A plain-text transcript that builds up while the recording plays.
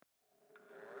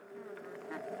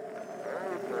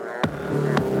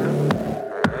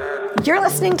You're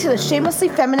listening to the Shamelessly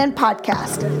Feminine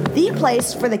podcast, the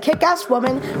place for the kick-ass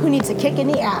woman who needs a kick in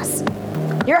the ass.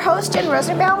 Your host, Jen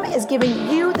Rosenbaum, is giving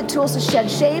you the tools to shed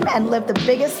shame and live the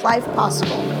biggest life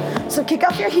possible. So kick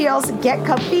up your heels, get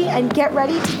comfy, and get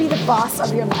ready to be the boss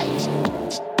of your life.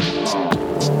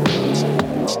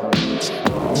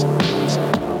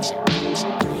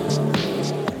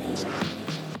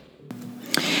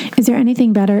 Is there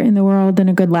anything better in the world than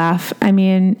a good laugh? I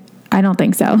mean, I don't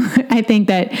think so. I think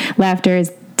that laughter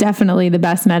is definitely the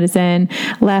best medicine.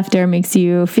 Laughter makes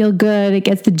you feel good. It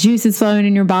gets the juices flowing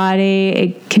in your body.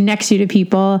 It connects you to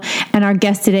people. And our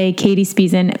guest today, Katie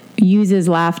Spiesen, uses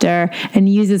laughter and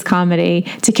uses comedy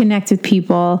to connect with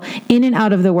people in and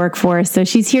out of the workforce. So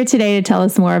she's here today to tell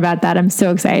us more about that. I'm so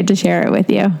excited to share it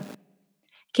with you.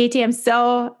 Katie, I'm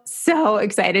so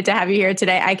excited to have you here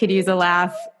today. I could use a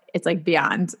laugh. It's like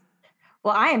beyond.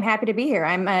 Well, I am happy to be here.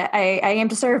 I am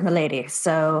to serve, milady.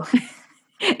 So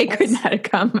it could not have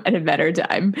come at a better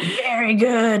time. Very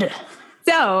good.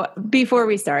 So before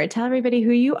we start, tell everybody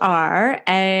who you are,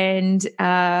 and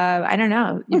I don't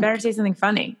know. You better say something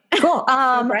funny. Cool.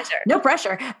 No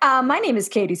pressure. My name is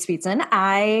Katie Spiesen.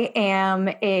 I am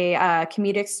a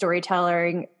comedic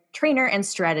storyteller, trainer, and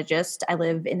strategist. I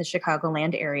live in the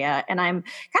Chicagoland area, and I'm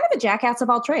kind of a jackass of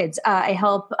all trades. I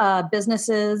help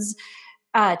businesses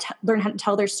learn how to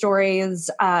tell their stories,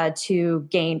 to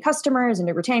gain customers and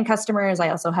to retain customers. I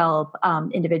also help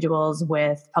individuals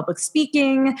with public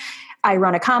speaking. I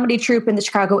run a comedy troupe in the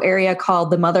Chicago area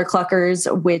called the Mother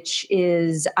Cluckers, which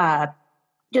is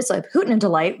just a hoot and a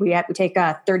delight. We take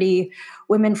 30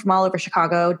 women from all over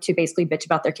Chicago to basically bitch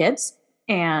about their kids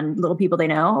and little people they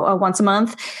know once a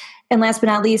month. And last but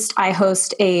not least, I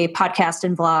host a podcast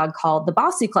and vlog called The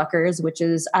Bossy Cluckers, which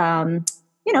is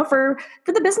for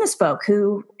the business folk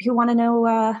who want to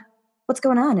know what's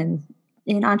going on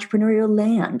in entrepreneurial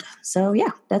land. So yeah,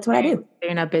 that's what I do.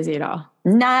 You're not busy at all.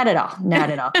 Not at all. Not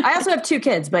at all. I also have 2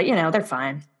 kids, but they're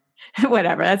fine.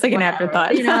 Whatever. That's like an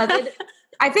afterthought.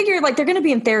 I figure they're going to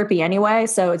be in therapy anyway,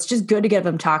 so it's just good to give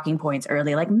them talking points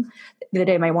early. Like the other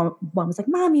day, my one was like,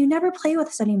 "Mom, you never play with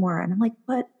us anymore," and I'm like,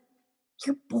 "But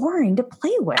you're boring to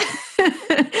play with."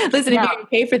 Listen, if you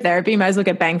pay for therapy, you might as well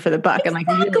get bang for the buck.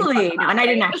 Exactly. And really and I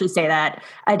didn't actually say that.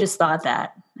 I just thought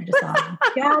that.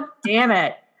 God damn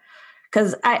it.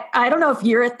 Because I don't know if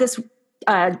you're at this.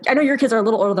 I know your kids are a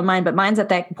little older than mine, but mine's at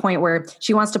that point where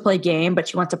she wants to play game, but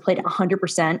she wants to play it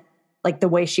 100%. Like the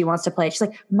way she wants to play it. She's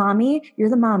like, "Mommy, you're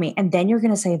the mommy. And then you're going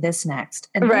to say this next."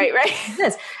 And right.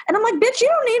 This. And I'm like, "Bitch, you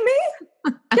don't need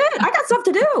me. Good. I got stuff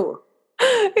to do."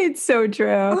 It's so true.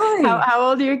 Right. How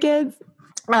old are your kids?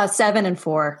 7 and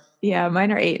 4. Yeah,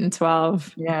 mine are 8 and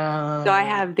 12. Yeah. So I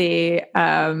have the,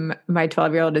 my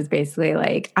 12-year-old is basically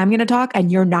like, "I'm going to talk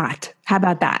and you're not. How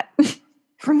about that?"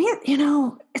 For me,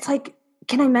 it's like,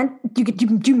 do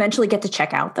you mentally get to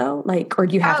check out though? Like, or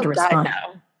do you have to respond? God,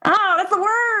 no. Oh, that's the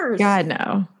worst. God,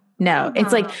 no. No.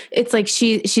 It's like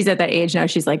she's at that age now.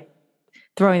 She's like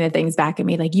throwing the things back at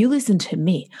me. Like, "You listen to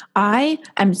me. I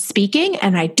am speaking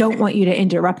and I don't want you to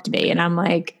interrupt me." And I'm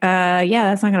like, yeah,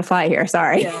 that's not going to fly here.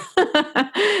 Sorry. Yeah.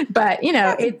 But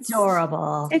it's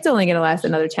adorable. It's only going to last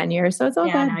another 10 years. So it's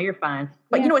all good. No, you're fine.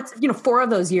 But 4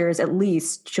 of those years, at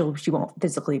least she won't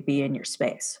physically be in your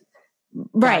space.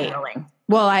 Right.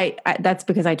 Well, I that's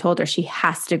because I told her she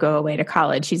has to go away to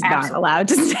college. She's not allowed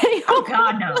to stay home. Oh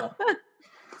God, no.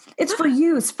 It's for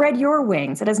you. Spread your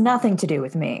wings. It has nothing to do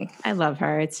with me. I love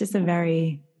her. It's just a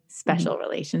very special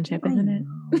relationship, isn't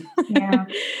it? Yeah.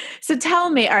 So tell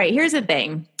me, all right, here's the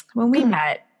thing. When we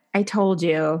met, I told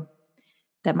you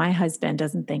that my husband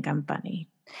doesn't think I'm funny.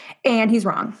 And he's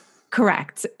wrong.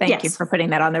 Correct. Thank you for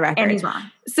putting that on the record. And he's wrong.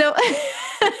 So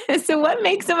what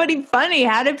makes somebody funny?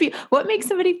 What makes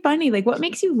somebody funny? Like, what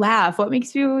makes you laugh? What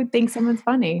makes you think someone's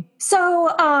funny?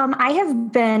 So I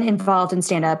have been involved in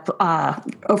stand-up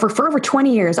for over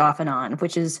 20 years off and on,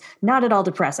 which is not at all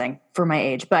depressing for my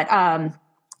age. But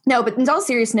no, but in all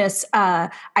seriousness, I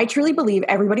truly believe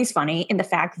everybody's funny in the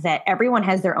fact that everyone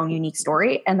has their own unique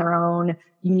story and their own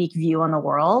unique view on the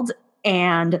world.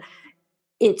 And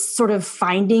it's sort of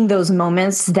finding those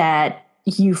moments that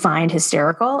you find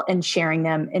hysterical and sharing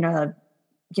them in a,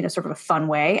 sort of a fun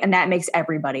way. And that makes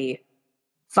everybody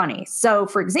funny. So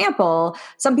for example,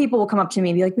 some people will come up to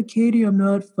me and be like, "But Katie, I'm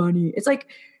not funny." It's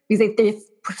like, because they're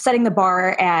setting the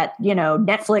bar at,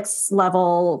 Netflix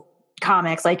level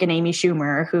comics, like an Amy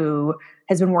Schumer, who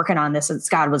has been working on this since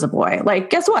God was a boy. Like,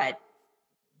 guess what?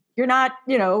 You're not,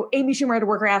 Amy Schumer had to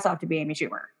work her ass off to be Amy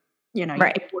Schumer. You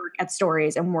work at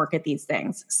stories and work at these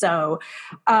things. So,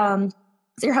 so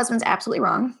your husband's absolutely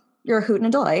wrong. You're a hoot and a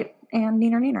delight, and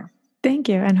neener. Thank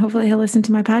you. And hopefully he'll listen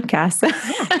to my podcast.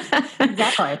 Yeah,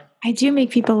 exactly. I do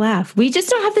make people laugh. We just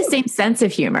don't have the same sense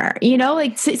of humor,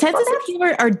 like senses of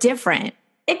humor are different.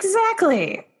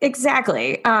 Exactly.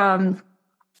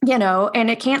 And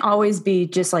it can't always be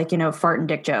just like, fart and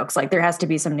dick jokes. Like there has to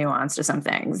be some nuance to some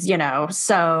things,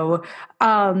 So,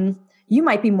 you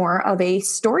might be more of a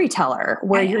storyteller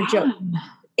where you're joking.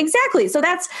 Exactly. So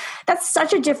that's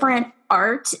such a different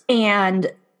art.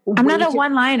 And I'm not a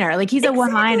one-liner. Like he's a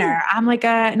one-liner. I'm like, no,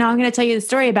 I'm going to tell you the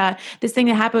story about this thing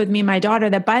that happened with me and my daughter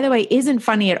that, by the way, isn't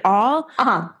funny at all,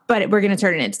 but we're going to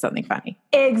turn it into something funny.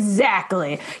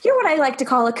 Exactly. You're what I like to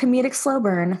call a comedic slow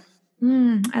burn.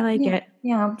 I like it.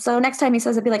 Yeah. So next time he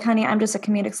says it, be like, honey, I'm just a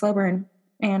comedic slow burn.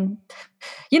 And,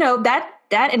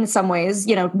 that in some ways,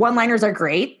 one-liners are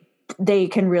great. They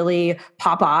can really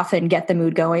pop off and get the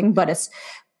mood going, but it's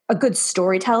a good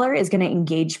storyteller is going to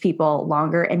engage people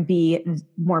longer and be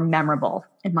more memorable,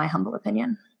 in my humble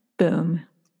opinion. Boom.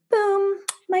 Boom.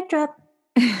 Mic drop.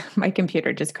 My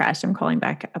computer just crashed. I'm calling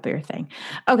back up your thing.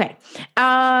 Okay.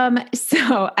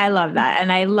 So I love that.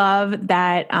 And I love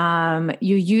that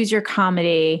you use your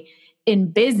comedy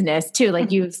in business too.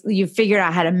 Like you've figured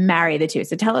out how to marry the two.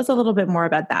 So tell us a little bit more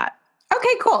about that.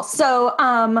 Okay, cool. So,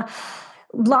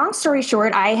 long story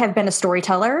short, I have been a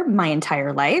storyteller my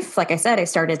entire life. Like I said, I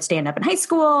started stand-up in high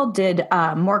school, did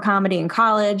more comedy in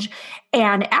college.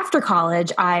 And after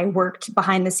college, I worked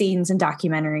behind the scenes in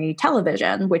documentary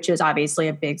television, which is obviously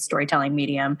a big storytelling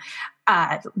medium.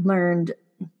 Learned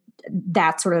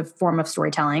that sort of form of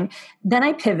storytelling. Then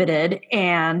I pivoted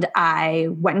and I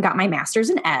went and got my master's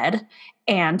in ed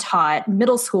and taught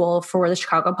middle school for the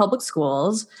Chicago Public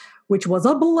Schools, which was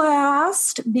a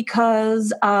blast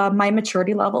because my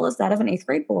maturity level is that of an 8th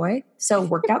grade boy. So it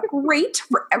worked out great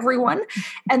for everyone.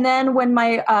 And then when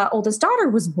my oldest daughter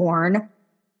was born,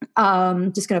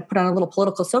 just going to put on a little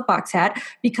political soapbox hat,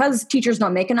 because teachers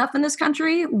don't make enough in this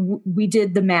country, we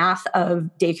did the math of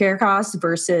daycare costs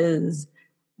versus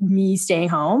me staying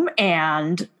home.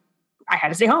 And I had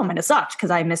to stay home and it sucked because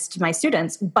I missed my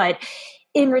students. But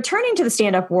in returning to the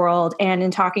stand-up world and in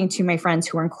talking to my friends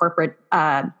who are in corporate,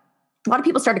 a lot of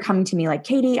people started coming to me like,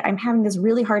 Katie, I'm having this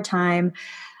really hard time.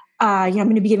 I'm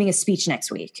going to be giving a speech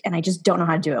next week and I just don't know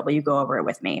how to do it. Will you go over it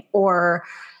with me? Or,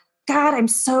 God, I'm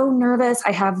so nervous.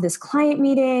 I have this client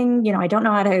meeting. I don't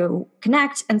know how to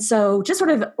connect. And so just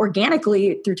sort of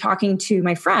organically through talking to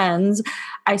my friends,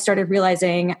 I started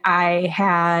realizing I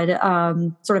had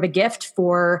sort of a gift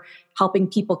for helping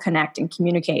people connect and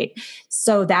communicate.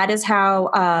 So that is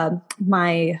how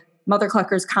my Mother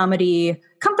Cluckers comedy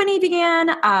company began.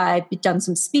 I've done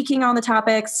some speaking on the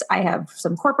topics. I have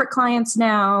some corporate clients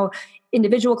now,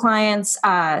 individual clients.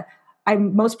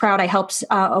 I'm most proud I helped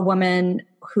a woman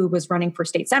who was running for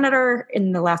state senator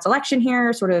in the last election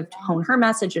here, sort of hone her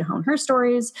message and hone her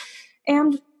stories.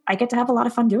 And I get to have a lot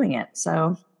of fun doing it.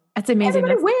 So that's amazing.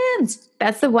 Everybody wins.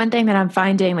 That's the one thing that I'm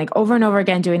finding like over and over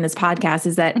again doing this podcast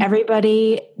is that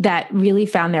everybody that really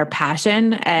found their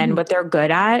passion and what they're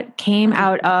good at came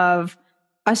out of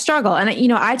a struggle. And,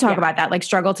 I talk about that, like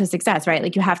struggle to success, right?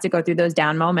 Like you have to go through those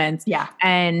down moments. Yeah.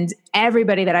 And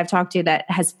everybody that I've talked to that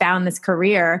has found this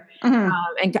career, and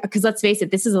because let's face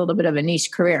it, this is a little bit of a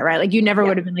niche career, right? Like you never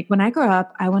would have been like, when I grow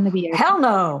up, I want to be hell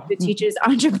no. That teaches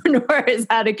entrepreneurs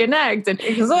how to connect. And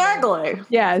exactly.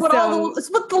 Yeah. It's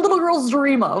what the little girls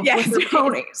dream of. Yes. With their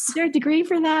ponies. Is there a degree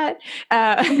for that?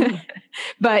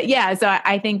 But yeah, so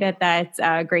I think that's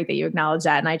great that you acknowledge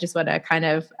that. And I just want to kind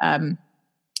of,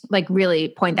 like really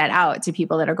point that out to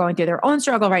people that are going through their own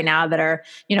struggle right now that are,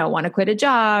 want to quit a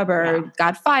job or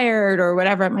got fired or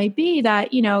whatever it might be that,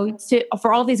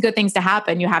 for all these good things to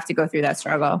happen, you have to go through that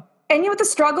struggle. And with the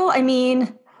struggle,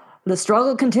 the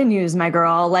struggle continues, my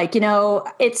girl. Like,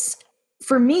 it's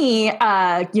for me,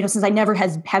 since I never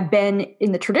have been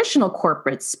in the traditional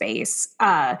corporate space,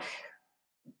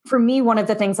 for me, one of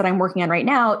the things that I'm working on right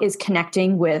now is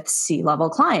connecting with C-level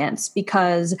clients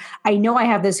because I know I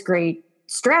have this great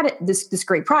this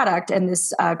great product and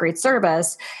this great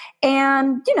service.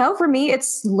 And, for me,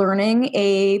 it's learning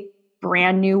a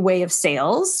brand new way of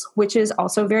sales, which is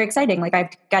also very exciting. Like I've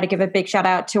got to give a big shout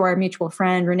out to our mutual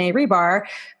friend, Renee Rebar,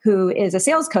 who is a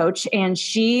sales coach, and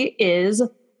she is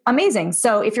amazing.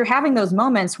 So if you're having those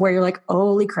moments where you're like,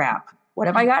 holy crap, what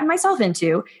have I gotten myself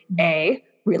into? A,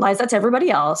 realize that's everybody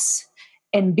else.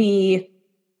 And B,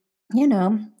 you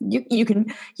can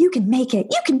make it.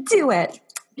 You can do it.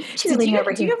 So do you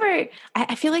ever,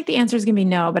 I feel like the answer is going to be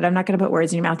no, but I'm not going to put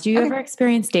words in your mouth. Do you ever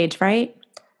experience stage fright?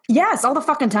 Yes, all the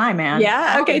fucking time, man.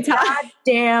 Yeah. Okay.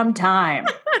 Goddamn time.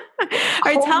 All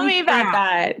right, tell me about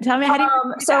that. Tell me how do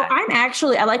you do so that?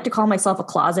 I like to call myself a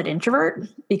closet introvert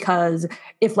because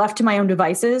if left to my own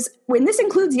devices, when this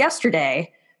includes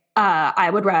yesterday, I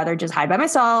would rather just hide by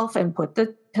myself and put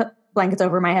the blankets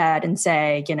over my head and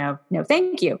say, no,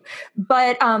 thank you.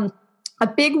 But a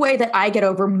big way that I get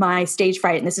over my stage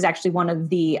fright, and this is actually one of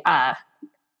the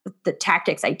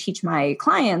tactics I teach my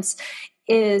clients,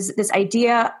 is this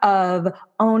idea of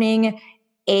owning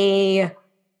a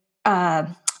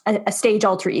stage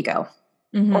alter ego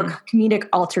or comedic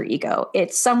alter ego.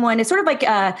 It's sort of like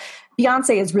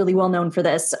Beyonce is really well known for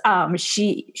this.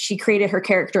 She created her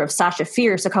character of Sasha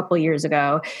Fierce a couple years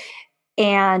ago.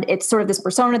 And it's sort of this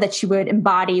persona that she would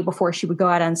embody before she would go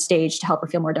out on stage to help her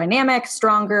feel more dynamic,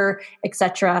 stronger,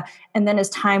 etc. And then as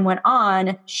time went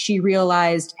on, she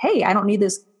realized, hey, I don't need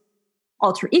this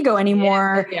alter ego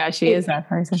anymore. Yeah, she is that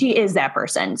person. She is that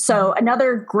person. So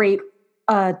another great,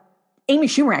 Amy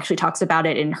Schumer actually talks about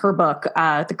it in her book,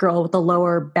 The Girl with the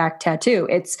Lower Back Tattoo.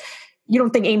 You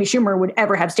don't think Amy Schumer would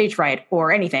ever have stage fright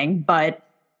or anything, but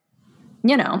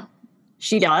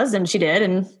she does, and she did,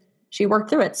 and she worked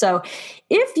through it. So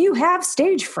if you have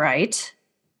stage fright,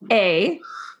 A,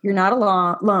 you're not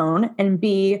alone, and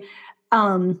B,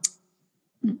 sort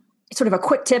of a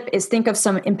quick tip is think of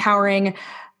some empowering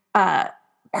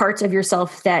parts of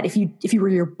yourself that if you were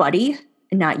your buddy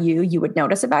and not you would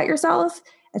notice about yourself,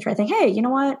 and try to think, hey, you know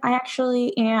what? I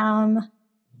actually am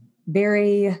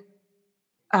very,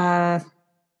 I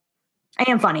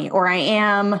am funny, or I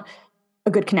am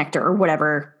a good connector, or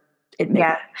whatever it may be.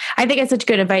 Yeah. I think it's such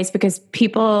good advice because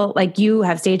people like you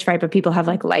have stage fright, but people have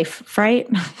like life fright.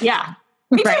 Yeah.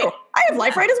 Me Right. too. I have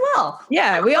life fright as well.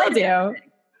 Yeah, we all do.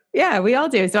 Yeah, we all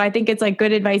do. So I think it's like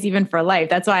good advice even for life.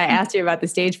 That's why I asked you about the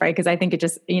stage fright, because I think it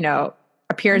just,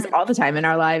 appears all the time in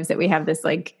our lives that we have this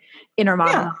like inner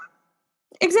monologue. Yeah.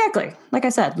 Exactly. Like I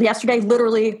said, yesterday,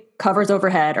 literally covers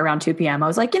overhead around 2 p.m. I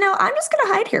was like, I'm just going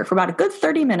to hide here for about a good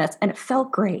 30 minutes. And it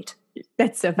felt great.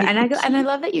 That's so fun. And I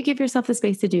love that you give yourself the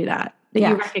space to do that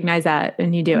you recognize that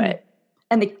and you do it.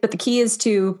 But the key is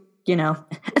to,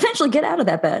 eventually get out of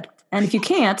that bed. And if you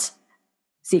can't,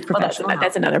 seek professional help.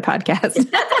 That's another podcast. That's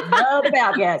another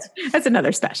podcast. That's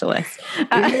another specialist.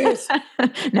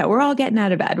 No, we're all getting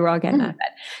out of bed.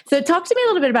 So talk to me a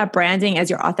little bit about branding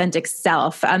as your authentic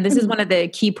self. This is one of the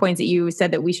key points that you said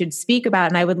that we should speak about.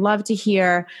 And I would love to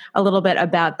hear a little bit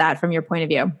about that from your point of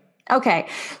view. Okay.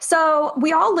 So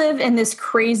we all live in this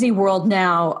crazy world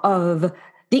now of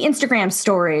the Instagram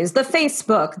stories, the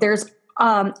Facebook. There's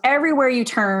everywhere you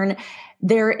turn,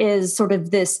 there is sort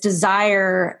of this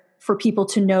desire for people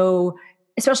to know,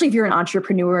 especially if you're an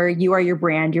entrepreneur, you are your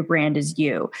brand is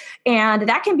you. And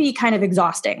that can be kind of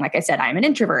exhausting. Like I said, I'm an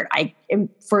introvert.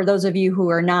 For those of you who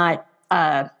are not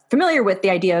familiar with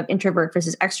the idea of introvert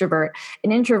versus extrovert,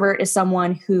 an introvert is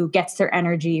someone who gets their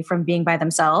energy from being by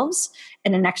themselves,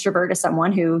 and an extrovert is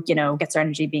someone who, gets their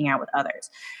energy being out with others.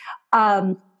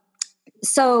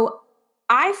 So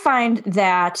I find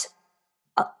that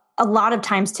a lot of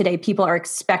times today, people are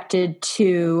expected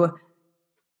to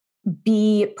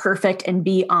be perfect and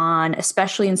be on,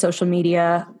 especially in social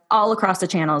media, all across the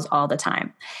channels all the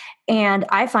time. And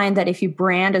I find that if you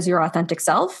brand as your authentic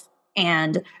self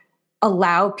and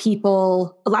allow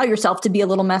yourself to be a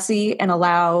little messy and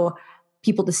allow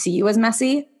people to see you as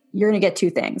messy, you're going to get two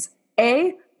things.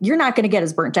 A, you're not going to get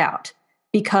as burnt out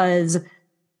because,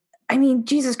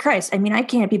 Jesus Christ, I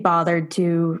can't be bothered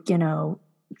to,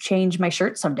 change my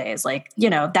shirt some days.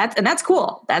 That's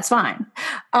cool. That's fine.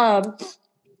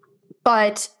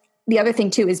 But the other thing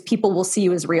too is people will see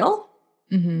you as real,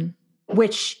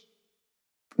 which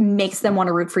makes them want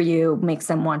to root for you, makes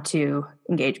them want to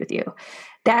engage with you.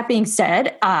 That being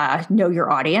said, know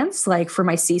your audience. Like for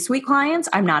my C-suite clients,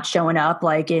 I'm not showing up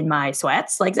like in my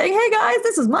sweats, like saying, hey guys,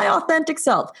 this is my authentic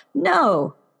self.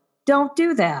 No, don't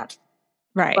do that.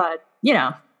 Right. But,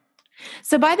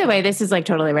 So by the way, this is like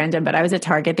totally random, but I was at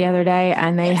Target the other day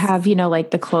and they have,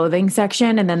 like the clothing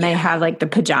section and then they have like the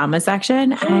pajama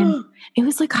section. And it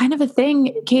was like kind of a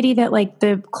thing, Katie, that like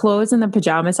the clothes in the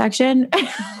pajama section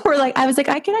were like, I was like,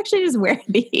 I could actually just wear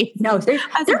these. No, they're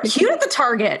cute at the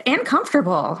Target and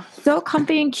comfortable. So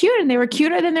comfy and cute. And they were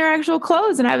cuter than their actual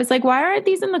clothes. And I was like, why aren't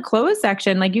these in the clothes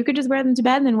section? Like you could just wear them to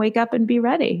bed and then wake up and be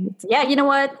ready. Yeah. You know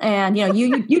what? And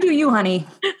you do you, honey.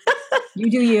 You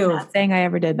do you. I'm not saying I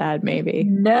ever did that, maybe.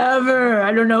 Never.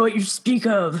 I don't know what you speak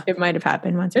of. It might have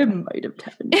happened once. It might have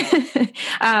happened.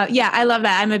 Yeah, I love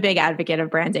that. I'm a big advocate of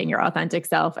branding your authentic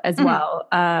self as well.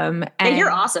 And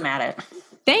you're awesome at it.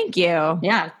 Thank you.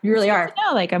 Yeah, you really are.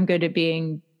 Like I'm good at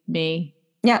being me.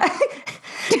 Yeah.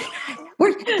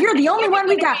 You're the only one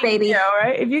we got, baby. You,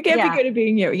 right? If you can't be good at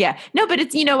being you. Yeah. No, but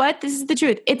it's, you know what? This is the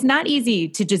truth. It's not easy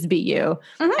to just be you.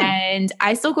 Mm-hmm. And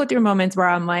I still go through moments where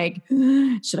I'm like,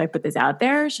 should I put this out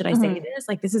there? Should I say this?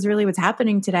 Like, this is really what's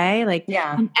happening today. Like,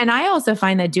 and I also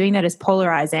find that doing that is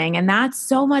polarizing. And that's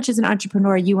so much as an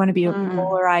entrepreneur, you want to be a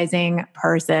polarizing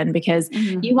person because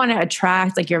you want to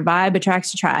attract, like your vibe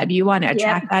attracts your tribe. You want to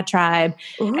attract that tribe.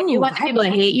 And you want the people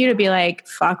that hate you to be like,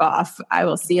 fuck off. I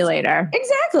will see you later.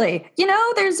 Exactly.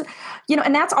 There's,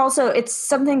 and that's also, it's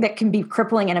something that can be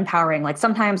crippling and empowering. Like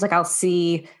sometimes like I'll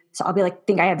be like,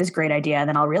 think I have this great idea. And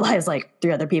then I'll realize like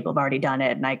 3 other people have already done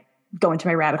it. And I go into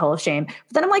my rabbit hole of shame. But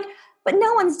then I'm like, but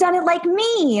no one's done it like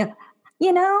me.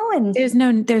 And there's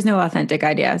no authentic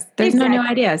ideas. There's no new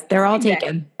ideas. They're all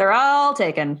taken. They're all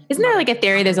taken. Isn't there like a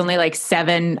theory? There's only like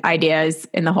 7 ideas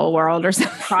in the whole world or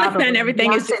something. Probably. And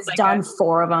everything is just like done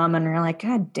 4 of them. And you're like,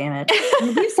 God damn it.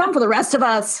 Leave some for the rest of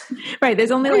us. Right.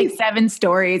 There's only like 7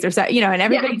 stories or so, and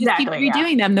everybody just keeps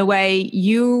redoing them the way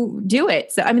you do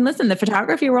it. So, I mean, listen, the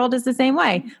photography world is the same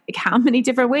way. Like how many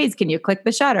different ways can you click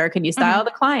the shutter? Can you style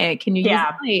the client? Can you use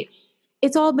the light?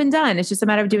 It's all been done. It's just a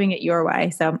matter of doing it your way.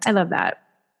 So I love that.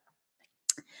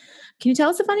 Can you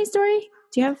tell us a funny story?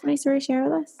 Do you have a funny story to share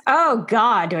with us? Oh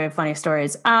God, do I have funny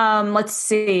stories? Let's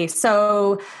see.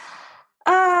 So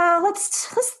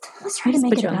let's try to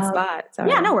make put it you on the spot.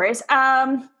 Sorry. Yeah, no worries.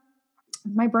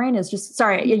 My brain is just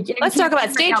sorry. Let's talk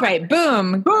about stage fright.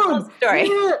 Boom.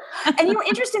 Story. And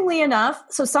interestingly enough,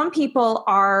 so some people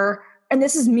are, and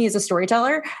this is me as a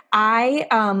storyteller, I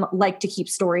like to keep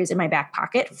stories in my back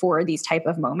pocket for these type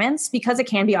of moments because it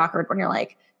can be awkward when you're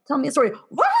like, tell me a story.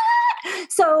 What?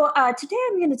 So today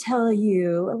I'm going to tell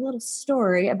you a little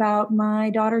story about my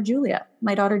daughter, Julia.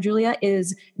 My daughter, Julia,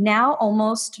 is now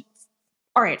almost,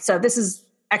 all right, so this is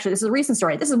a recent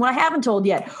story. This is one I haven't told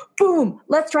yet. Boom,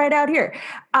 let's try it out here.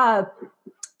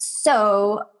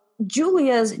 So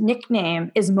Julia's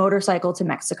nickname is Motorcycle to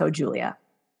Mexico Julia.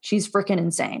 She's freaking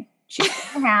insane. She's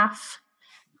 2.5.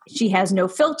 She has no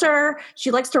filter.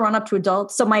 She likes to run up to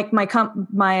adults. So my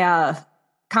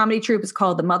comedy troupe is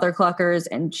called the Mother Cluckers,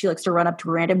 and she likes to run up to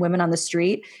random women on the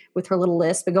street with her little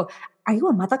lisp and go, "Are you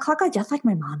a mother clucker just like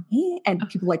my mommy?" And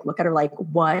people like look at her like,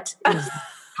 "What is this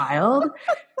child?"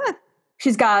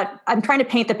 I'm trying to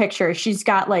paint the picture. She's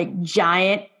got like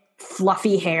giant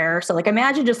fluffy hair. So like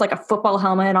imagine just like a football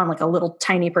helmet on like a little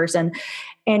tiny person,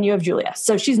 and you have Julia.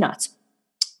 So she's nuts.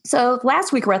 So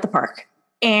last week we're at the park,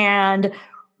 and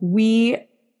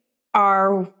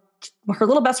her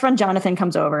little best friend Jonathan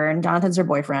comes over, and Jonathan's her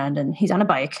boyfriend, and he's on a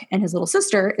bike, and his little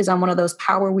sister is on one of those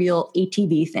Power Wheel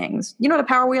ATV things. You know what a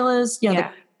Power Wheel is?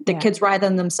 The kids ride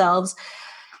them themselves.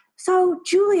 So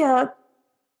Julia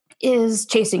is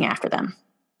chasing after them.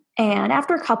 And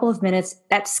after a couple of minutes,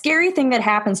 that scary thing that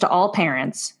happens to all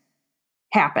parents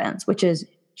happens, which is,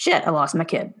 shit, I lost my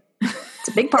kid. It's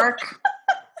a big park.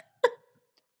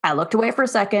 I looked away for a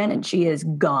second and she is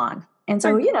gone. And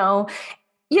so, you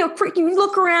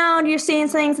look around, you're seeing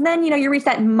things, and then, you reach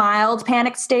that mild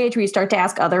panic stage where you start to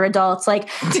ask other adults, like,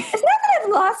 it's not that I've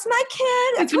lost my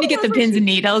kid. That's when you get the pins and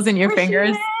needles in your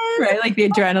fingers, right? Like the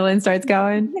adrenaline starts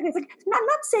going. It's like, I'm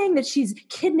not saying that she's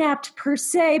kidnapped per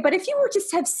se, but if you were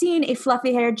just have seen a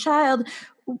fluffy-haired child,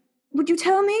 would you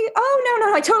tell me? Oh,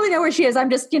 no, I totally know where she is.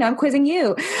 I'm just, I'm quizzing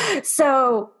you.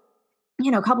 So,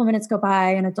 a couple minutes go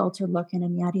by and adults are looking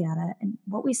and yada, yada. And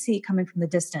what we see coming from the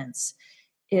distance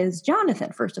is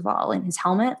Jonathan, first of all, in his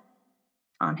helmet,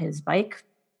 on his bike,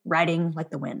 riding like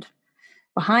the wind.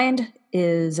 Behind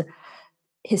is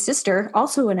his sister,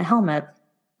 also in a helmet,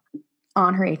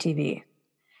 on her ATV.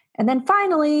 And then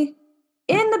finally,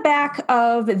 in the back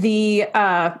of the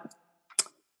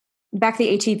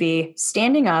ATV,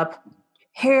 standing up,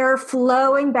 hair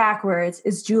flowing backwards,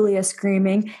 is Julia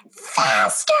screaming,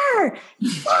 "Faster!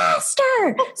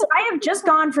 Faster!" So I have just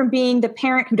gone from being the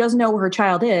parent who doesn't know where her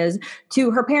child is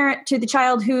to the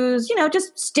child who's,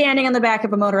 just standing on the back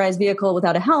of a motorized vehicle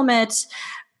without a helmet,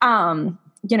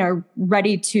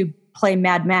 ready to play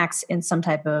Mad Max in some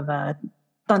type of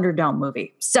Thunderdome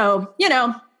movie. So,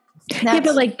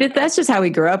 but that's just how we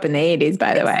grew up in the 80s,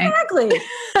 by the way. Exactly.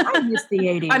 I miss the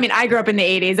 80s. I mean, I grew up in the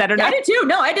 80s. I don't know. I did too.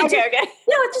 No, I did too. Okay.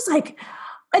 It's just like,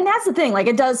 and that's the thing. Like,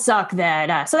 it does suck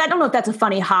that. So I don't know if that's a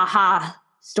funny ha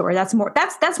story. That's more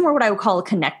what I would call a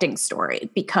connecting story,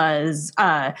 because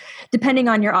depending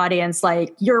on your audience,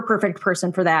 like, you're a perfect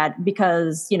person for that,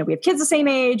 because we have kids the same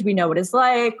age. We know what it's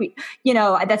like.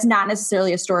 That's not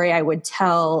necessarily a story I would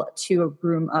tell to a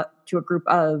group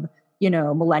of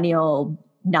millennial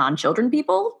non-children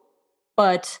people,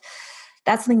 but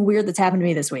that's something weird that's happened to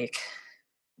me this week.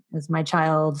 Is my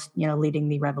child, leading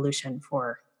the revolution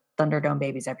for Thunderdome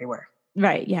babies everywhere.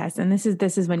 Right. Yes. And this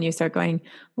is when you start going,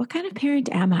 what kind of parent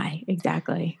am I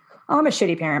exactly? Oh, I'm a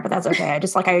shitty parent, but that's okay. I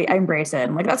just I embrace it.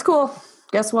 I'm like, that's cool.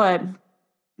 Guess what?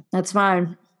 That's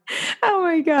fine. Oh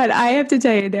my God. I have to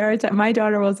tell you, there are my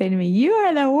daughter will say to me, you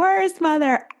are the worst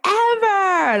mother ever.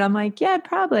 And I'm like, yeah,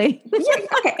 probably. Yeah,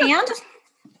 okay. And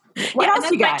what else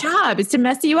you got? My job is to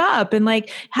mess you up. And like,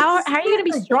 how are you going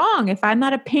to be strong if I'm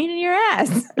not a pain in your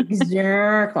ass?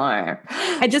 Exactly.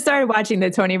 I just started watching the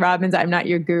Tony Robbins I'm Not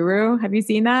Your Guru. Have you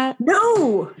seen that? No.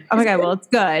 Oh my God. Well, it's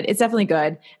good. It's definitely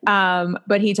good.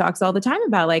 But he talks all the time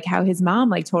about like how his mom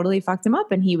like totally fucked him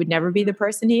up and he would never be the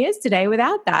person he is today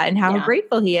without that, and how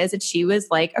grateful he is that she was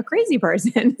like a crazy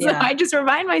person. So I just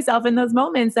remind myself in those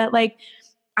moments that like,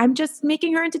 I'm just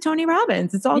making her into Tony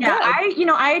Robbins. It's all good.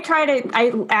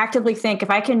 I actively think if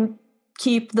I can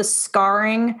keep the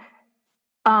scarring,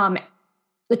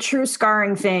 the true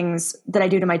scarring things that I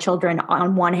do to my children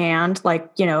on one hand,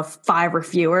 like, 5 or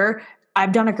fewer,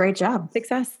 I've done a great job.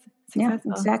 Success. Yeah,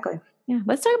 exactly. Yeah.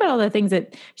 Let's talk about all the things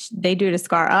that they do to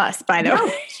scar us, by the way.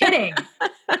 No kidding.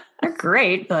 They're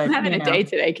great, but I'm having a day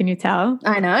today. Can you tell?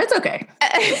 I know. It's okay.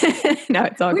 No,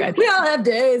 it's all good. We all have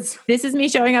days. This is me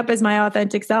showing up as my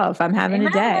authentic self. I'm having a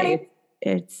day.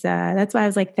 It's that's why I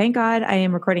was like, thank God I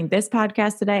am recording this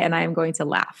podcast today and I am going to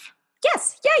laugh.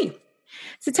 Yes. Yay.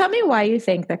 So tell me why you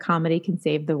think that comedy can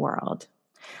save the world.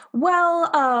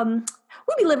 Well,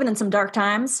 we'll be living in some dark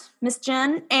times, Miss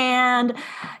Jen. And,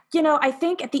 I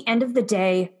think at the end of the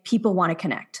day, people want to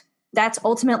connect. That's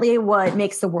ultimately what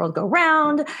makes the world go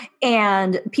round.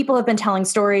 And people have been telling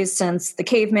stories since the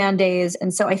caveman days.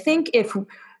 And so I think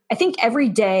every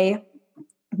day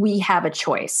we have a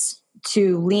choice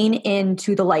to lean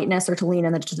into the lightness or to lean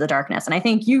into the darkness. And I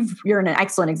think you're an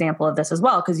excellent example of this as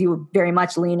well, because you very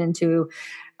much lean into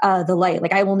the light.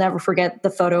 Like I will never forget the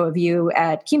photo of you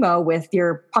at chemo with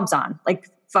your pumps on, like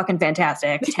fucking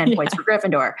fantastic. 10 points for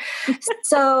Gryffindor.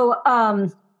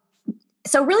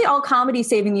 So really all comedy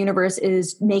saving the universe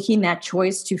is making that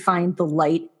choice to find the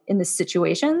light in the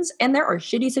situations. And there are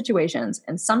shitty situations.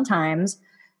 And sometimes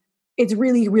it's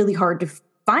really, really hard to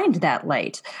find that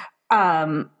light.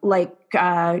 Our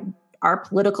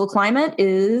political climate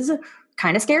is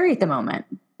kind of scary at the moment,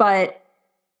 but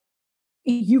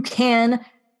you can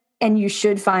and you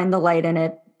should find the light in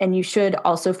it. And you should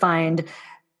also find,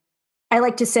 I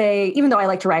like to say, even though I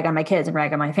like to rag on my kids and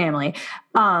rag on my family,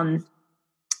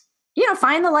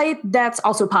 find the light that's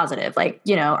also positive. Like,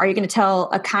 are you going to tell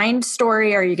a kind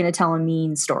story or are you going to tell a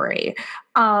mean story?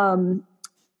 And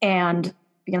sometimes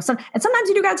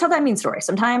you do got to tell that mean story.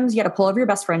 Sometimes you got to pull over your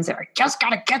best friends there. I just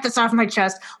got to get this off my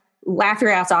chest, laugh your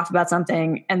ass off about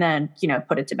something, and then,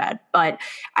 put it to bed. But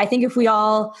I think if we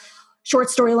all,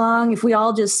 short story long, if we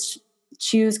all just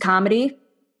choose comedy,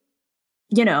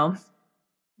 Yeah.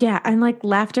 And like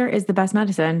laughter is the best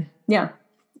medicine. Yeah.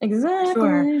 Exactly.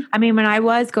 Sure. I mean, when I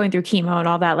was going through chemo and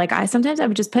all that, like sometimes I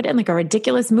would just put in like a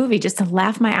ridiculous movie just to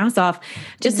laugh my ass off,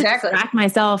 just to distract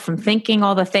myself from thinking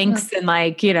all the things and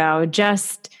like,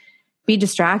 just be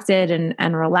distracted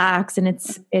and relax. And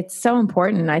it's so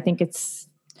important. I think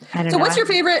I don't know. What's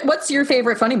your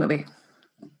favorite funny movie?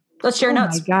 Let's share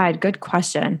notes. Oh my God. Good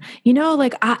question.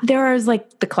 There is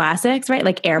like the classics, right?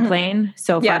 Like Airplane. Mm-hmm.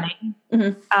 So funny.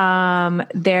 Mm-hmm.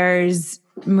 There's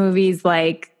movies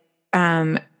like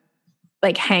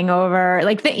Hangover,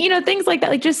 like things like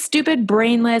that, like just stupid,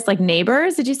 brainless, like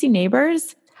Neighbors. Did you see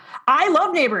Neighbors? I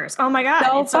love Neighbors. Oh my God.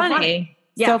 So funny.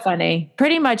 Yeah. So funny.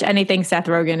 Pretty much anything Seth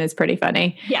Rogen is pretty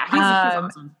funny. Yeah. He's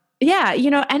awesome.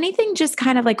 Yeah. Anything just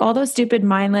kind of like all those stupid,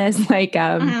 mindless, like,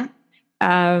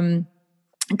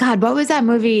 God, what was that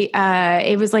movie?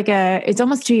 It was like it's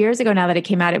almost 2 years ago now that it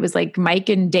came out. It was like Mike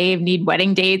and Dave Need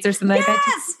Wedding Dates or something like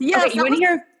that. Yes. Okay, you want to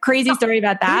hear a crazy story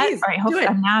about that? Please, all right. Hopefully,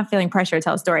 I'm now feeling pressure to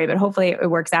tell a story, but hopefully it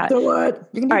works out. So what?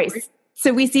 You can do all right.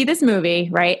 So we see this movie,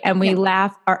 right? And we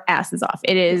laugh our asses off.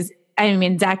 It is, I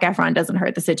mean, Zac Efron doesn't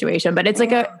hurt the situation, but it's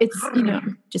like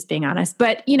just being honest,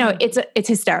 but it's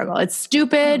hysterical. It's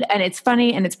stupid and it's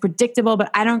funny and it's predictable, but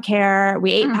I don't care.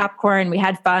 We ate popcorn, we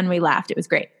had fun, we laughed. It was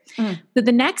great. So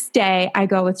the next day I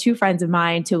go with 2 friends of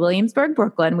mine to Williamsburg,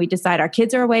 Brooklyn. We decide our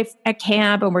kids are away at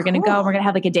camp and we're going to go and we're going to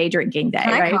have like a day drinking day.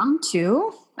 Can right? I come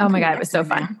too? Oh my God. It was so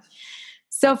fun.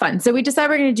 So fun. So we decide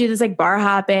we're going to do this like bar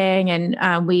hopping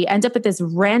and we end up at this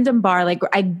random bar. Like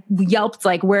I yelped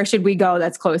like, where should we go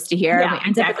that's close to here? Yeah, and we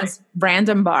end up at this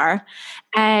random bar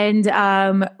and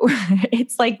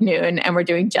it's like noon and we're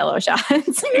doing Jell-O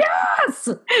shots. Yes!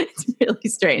 It's really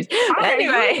strange. But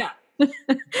anyway,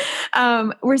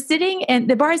 we're sitting and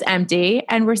the bar is empty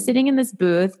and we're sitting in this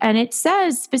booth and it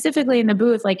says specifically in the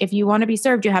booth, like if you want to be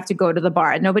served, you have to go to the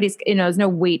bar. Nobody's, there's no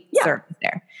wait service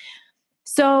there.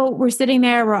 So we're sitting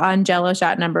there, we're on Jello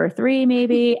shot number 3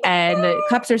 maybe, and the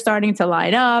cups are starting to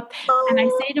line up. And I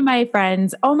say to my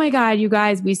friends, oh my God, you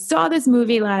guys, we saw this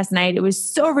movie last night. It was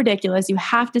so ridiculous. You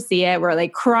have to see it. We're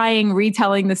like crying,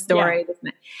 retelling the story.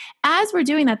 Yeah. As we're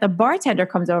doing that, the bartender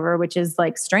comes over, which is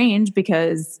like strange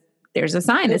because there's a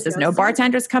sign that says no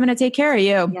bartender's coming to take care of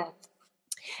you. Yeah.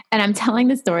 And I'm telling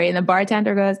the story, and the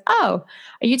bartender goes, oh,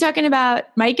 are you talking about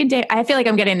Mike and Dave? I feel like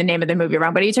I'm getting the name of the movie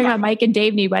wrong, but are you talking about Mike and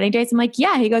Dave Need Wedding Dates? I'm like,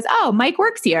 yeah. He goes, oh, Mike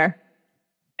works here.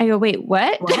 I go, wait,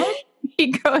 what?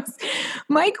 He goes,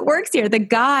 Mike works here. The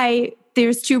guy,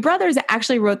 there's 2 brothers that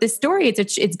actually wrote this story.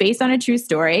 It's based on a true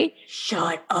story.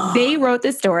 Shut up. They wrote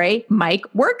the story. Mike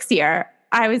works here.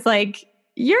 I was like,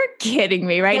 you're kidding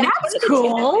me, right? That's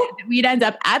cool. We'd end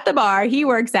up at the bar he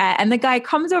works at, and the guy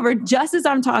comes over just as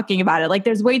I'm talking about it. Like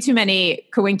there's way too many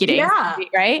coincidences,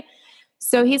 right?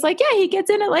 So he's like, yeah, he gets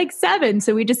in at like 7.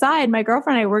 So we decide, my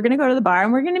girlfriend and I, we're going to go to the bar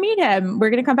and we're going to meet him. We're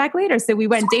going to come back later. So we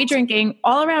went day drinking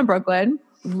all around Brooklyn.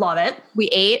 Love it. We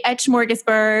ate at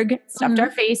Smorgasburg, stuffed our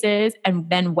faces, and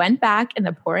then went back in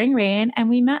the pouring rain, and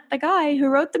we met the guy who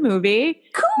wrote the movie.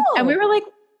 Cool. And we were like,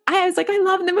 I was like, I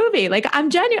love the movie. Like, I'm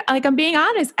genuine. Like, I'm being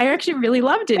honest. I actually really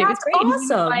loved it. That's it was great. Awesome. He was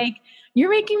like, you're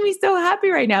making me so happy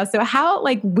right now. So how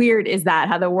like weird is that?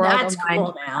 How the world? That's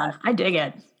cool, man. I dig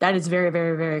it. That is very,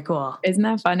 very, very cool. Isn't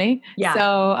that funny? Yeah.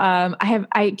 So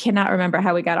I cannot remember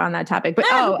how we got on that topic, but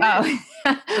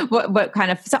what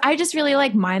kind of? So I just really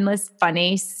like mindless,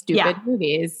 funny, stupid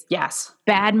movies. Yes.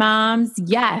 Bad Moms.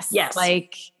 Yes. Yes.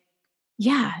 Like,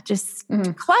 yeah, just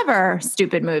clever,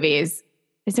 stupid movies.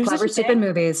 Is there clever, stupid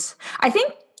movies? I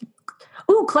think.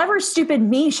 Ooh, Clever, Stupid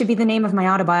Me should be the name of my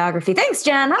autobiography. Thanks,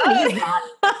 Jen. I'm going to use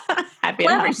that. Happy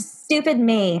Clever, Stupid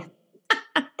Me.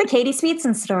 The Katie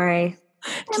Sweetson story.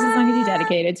 Just as long as you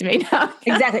dedicate it to me now.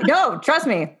 Exactly. No, trust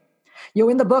me. You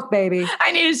in the book, baby.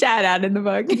 I need a shout out in the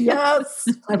book. Yes.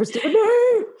 Clever, Stupid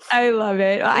Me. I love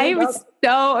it. I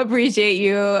so appreciate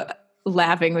you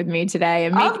laughing with me today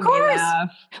and making me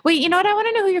laugh. Wait, you know what? I want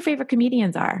to know who your favorite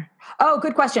comedians are. Oh,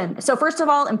 good question. So first of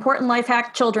all, important life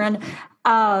hack, children.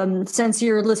 Since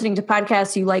you're listening to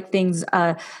podcasts, you like things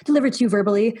delivered to you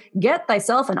verbally, get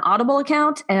thyself an Audible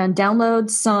account and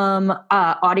download some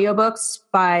audiobooks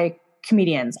by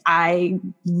comedians. I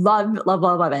love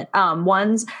it.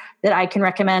 Ones that I can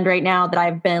recommend right now that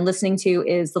I've been listening to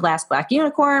is The Last Black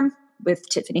Unicorn with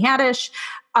Tiffany Haddish.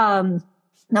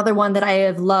 Another one that I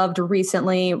have loved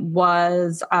recently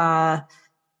was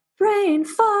Brain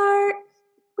Fart.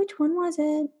 Which one was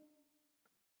it?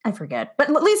 I forget, but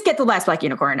at least get The Last Black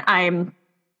Unicorn.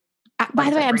 By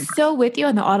the way, I'm so with you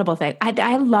on the Audible thing.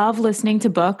 I love listening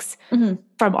to books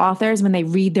from authors when they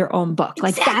read their own book.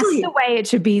 Like that's the way it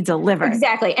should be delivered.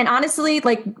 Exactly. And honestly,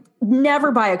 like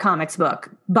never buy a comics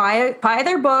book. Buy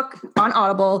their book on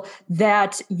Audible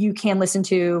that you can listen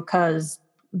to because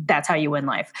that's how you win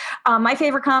life. My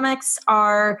favorite comics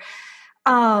are.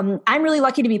 I'm really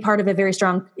lucky to be part of a very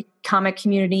strong comic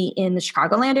community in the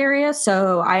Chicagoland area.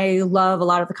 So I love a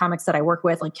lot of the comics that I work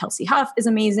with, like Kelsey Huff is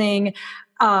amazing.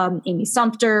 Amy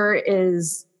Sumter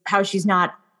is How She's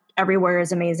Not Everywhere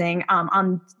is amazing.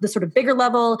 On the sort of bigger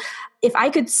level, if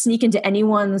I could sneak into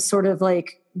anyone's sort of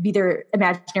like be their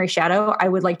imaginary shadow, I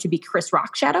would like to be Chris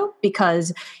Rock's shadow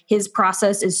because his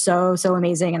process is so, so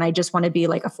amazing. And I just want to be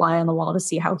like a fly on the wall to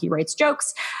see how he writes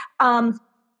jokes.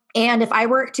 And if I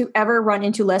were to ever run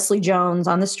into Leslie Jones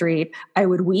on the street, I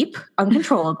would weep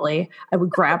uncontrollably. I would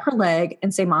grab her leg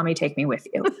and say, "Mommy, take me with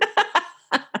you."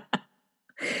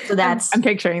 So I'm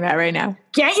picturing that right now.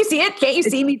 Can't you see it? Can't you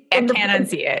see me? I can't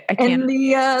unsee it. I can't. And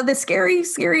the scary,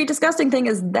 scary, disgusting thing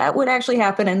is that would actually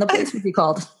happen and the police would be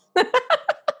called.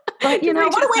 But you know,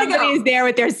 what a way to go. Somebody's there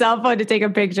with their cell phone to take a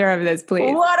picture of this,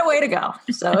 please. What a way to go.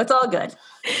 So it's all good.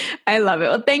 I love it.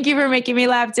 Well, thank you for making me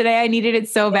laugh today. I needed it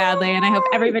so badly. And I hope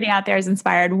everybody out there is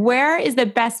inspired. Where is the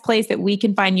best place that we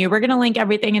can find you? We're going to link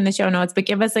everything in the show notes, but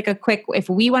give us like a quick,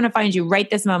 if we want to find you right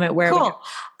this moment, where cool.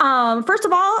 First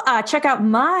of all, check out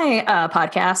my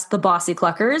podcast, The Bossy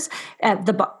Cluckers at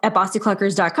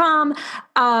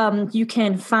bossycluckers.com. You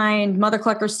can find Mother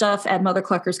Clucker stuff at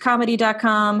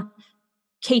mothercluckerscomedy.com.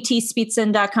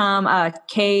 KTSpeetsen.com.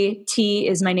 KT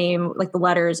is my name, like the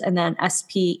letters, and then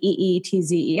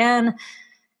SPEETZEN.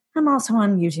 I'm also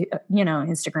on YouTube,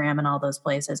 Instagram and all those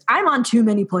places. I'm on too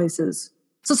many places.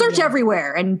 So search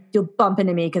everywhere and you'll bump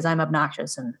into me because I'm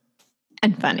obnoxious and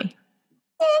funny.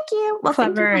 Thank you. Well,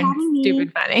 clever and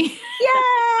stupid funny.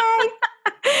 Yay!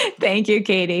 Thank you,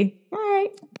 Katie. All right.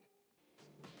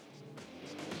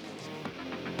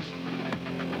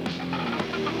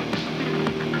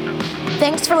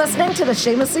 Thanks for listening to the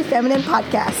Shamelessly Feminine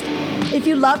podcast. If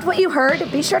you loved what you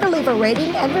heard, be sure to leave a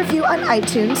rating and review on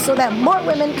iTunes so that more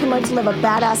women can learn to live a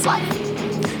badass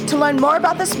life. To learn more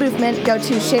about this movement, go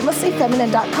to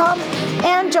shamelesslyfeminine.com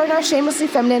and join our Shamelessly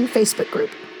Feminine Facebook group.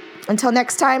 Until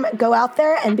next time, go out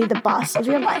there and be the boss of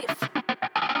your life.